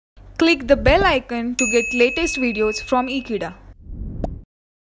Click the bell icon to get latest videos from Ekeeda.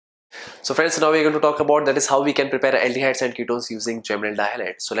 So friends, now we're going to talk about that is how we can prepare aldehydes and ketones using Geminal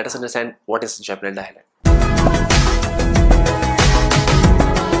dihalide. So let us understand what is Geminal dihalide.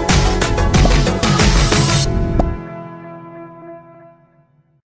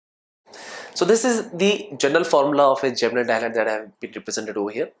 So this is the general formula of a Geminal dihalide that I have been represented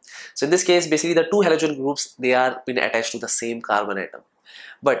over here. So in this case, basically the two halogen groups, they are been attached to the same carbon atom.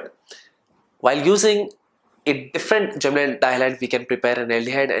 But while using a different Geminal dihalide, we can prepare an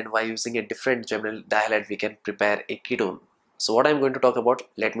aldehyde, and while using a different Geminal dihalide, we can prepare a ketone. So what I'm going to talk about,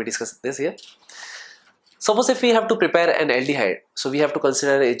 let me discuss this here. Suppose if we have to prepare an aldehyde, so we have to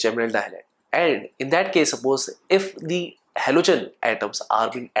consider a Geminal dihalide. And in that case, suppose if the halogen atoms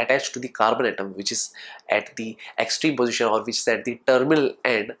are being attached to the carbon atom, which is at the extreme position or which is at the terminal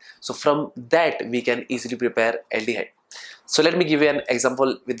end, so from that we can easily prepare aldehyde. So let me give you an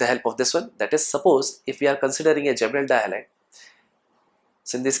example with the help of this one. That is, suppose if we are considering a Geminal dihalide,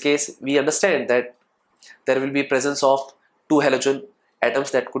 so in this case we understand that there will be presence of two halogen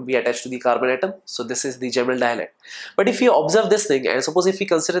atoms that could be attached to the carbon atom. So this is the Geminal dihalide. But if you observe this thing, and suppose if we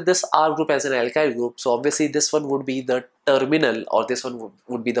consider this R group as an alkyl group, so obviously this one would be the terminal, or this one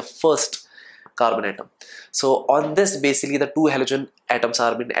would be the first carbon atom. So on this, basically the two halogen atoms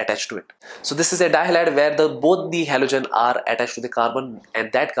are being attached to it. So this is a dihalide where both the halogen are attached to the carbon,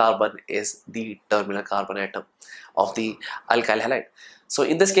 and that carbon is the terminal carbon atom of the alkyl halide. So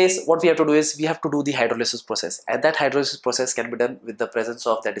in this case, what we have to do is we have to do the hydrolysis process, and that hydrolysis process can be done with the presence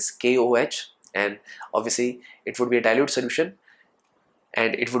of, that is, KOH, and obviously it would be a dilute solution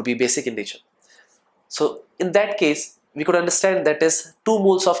and it would be basic in nature. So in that case, we could understand that is 2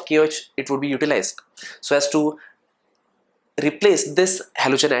 moles of KOH it would be utilized so as to replace this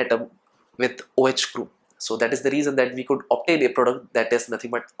halogen atom with OH group. So that is the reason that we could obtain a product that is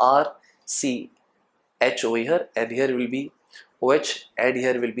nothing but RCH over here, and here will be OH and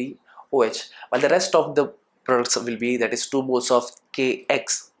here will be OH, while the rest of the products will be, that is, 2 moles of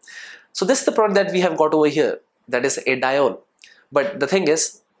KX. So this is the product that we have got over here, that is a diol. But the thing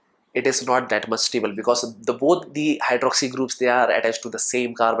is, it is not that much stable because both the hydroxy groups, they are attached to the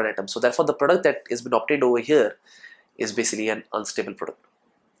same carbon atom. So therefore the product that has been obtained over here is basically an unstable product,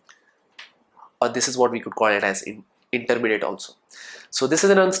 or this is what we could call it as intermediate also. So this is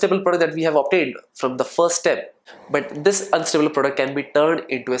an unstable product that we have obtained from the first step, but this unstable product can be turned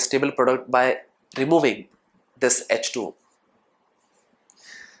into a stable product by removing this H2O.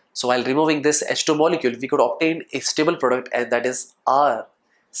 So while removing this H2 molecule, we could obtain a stable product, and that is RCH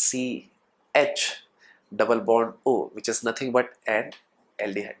double bond O, which is nothing but an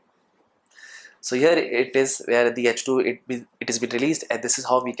aldehyde. So here it is where the H2 it has been released, and this is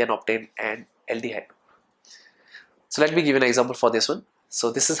how we can obtain an aldehyde. So let me give an example for this one. So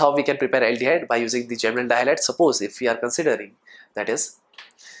this is how we can prepare aldehyde by using the Geminal dihalide. Suppose if we are considering, that is,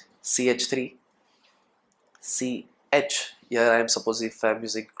 CH3 CH, here I am suppose if I am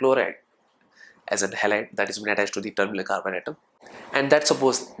using chloride as an halide that is been attached to the terminal carbon atom, and that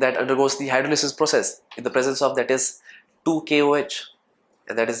suppose that undergoes the hydrolysis process in the presence of, that is, 2 KOH,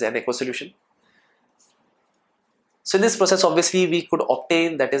 and that is an aqueous solution. So in this process, obviously we could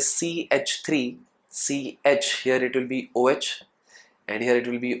obtain, that is, CH3 CH, here it will be OH and here it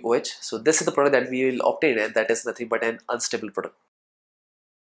will be OH. So this is the product that we will obtain, and that is nothing but an unstable product.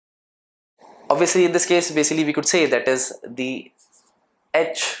 Obviously in this case, basically we could say that is the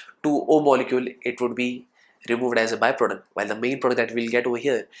H2O molecule, it would be removed as a byproduct, while the main product that we'll get over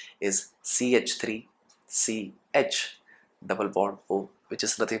here is CH3 CH double bond O, which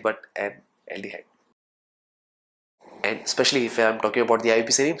is nothing but an aldehyde. And especially if I'm talking about the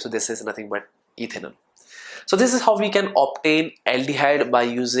IUPAC name, so this is nothing but ethanol. So this is how we can obtain aldehyde by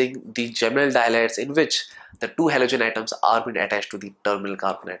using the Geminal dihalides in which the two halogen atoms are being attached to the terminal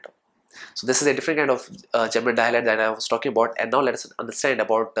carbon atom. So this is a different kind of Geminal dihalide that I was talking about, and now let us understand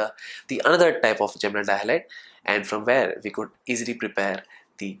about the another type of Geminal dihalide, and from where we could easily prepare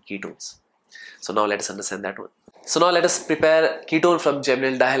the ketones. So now let us understand that one. So now let us prepare ketone from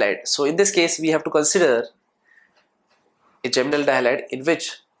Geminal dihalide. So in this case, we have to consider a Geminal dihalide in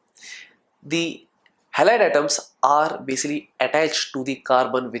which the halide atoms are basically attached to the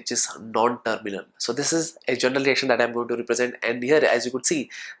carbon which is non-terminal. So this is a general reaction that I am going to represent, and here as you could see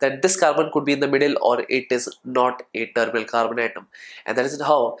that this carbon could be in the middle, or it is not a terminal carbon atom, and that is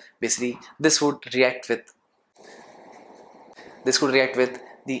how basically this would react with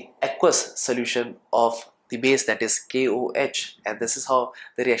the aqueous solution of the base, that is KOH, and this is how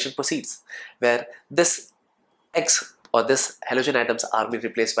the reaction proceeds, where this X or this halogen atoms are being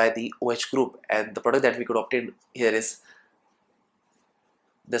replaced by the OH group, and the product that we could obtain here is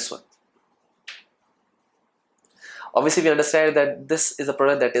this one. Obviously, we understand that this is a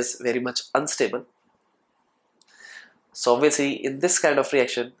product that is very much unstable. So obviously, in this kind of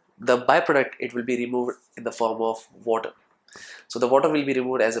reaction, the byproduct, it will be removed in the form of water. So the water will be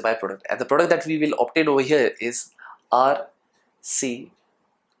removed as a byproduct, and the product that we will obtain over here is RCR,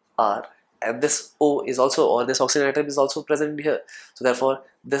 and this O is also, or this oxygen atom is also present here. So therefore,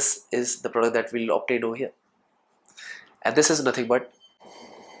 this is the product that we will obtain over here, and this is nothing but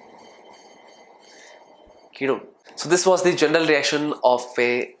ketone. So this was the general reaction of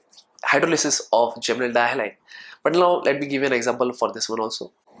a hydrolysis of geminal dihalide. But now let me give you an example for this one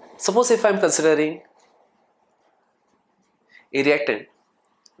also. Suppose if I am considering a reactant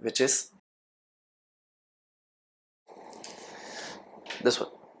which is this one,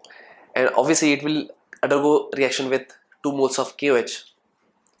 and obviously it will undergo reaction with 2 moles of KOH,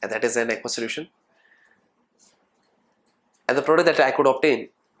 and that is an aqueous solution, and the product that I could obtain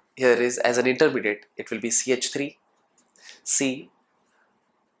here is as an intermediate, it will be CH3, C,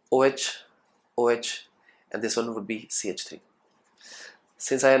 OH, OH, and this one would be CH3.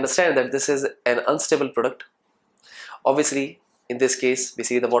 Since I understand that this is an unstable product, obviously in this case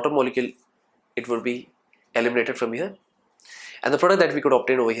basically the water molecule, it would be eliminated from here, and the product that we could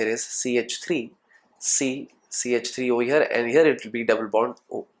obtain over here is CH3, C, CH3 over here, and here it will be double bond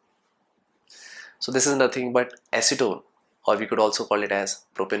O. So this is nothing but acetone, or we could also call it as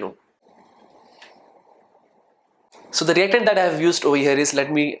propanone. So the reactant that I have used over here is,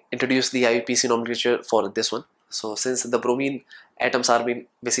 let me introduce the IUPAC nomenclature for this one. So since the bromine atoms are being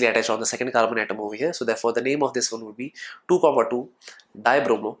basically attached on the second carbon atom over here, so therefore the name of this one would be 2,2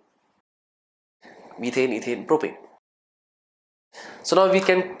 dibromo methane ethane propane. So now we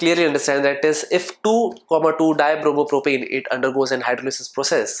can clearly understand that is, if 2,2 dibromo propane, it undergoes an hydrolysis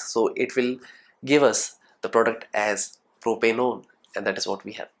process, so it will give us the product as propanone, and that is what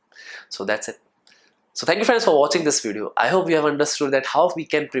we have. So that's it. So thank you friends for watching this video. I hope you have understood that how we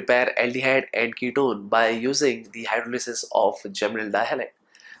can prepare aldehyde and ketone by using the hydrolysis of geminal dihalide.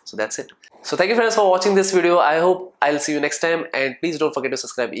 So that's it. So thank you friends for watching this video. I hope I'll see you next time, and please don't forget to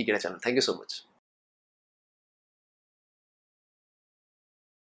subscribe Ekeeda channel. Thank you so much.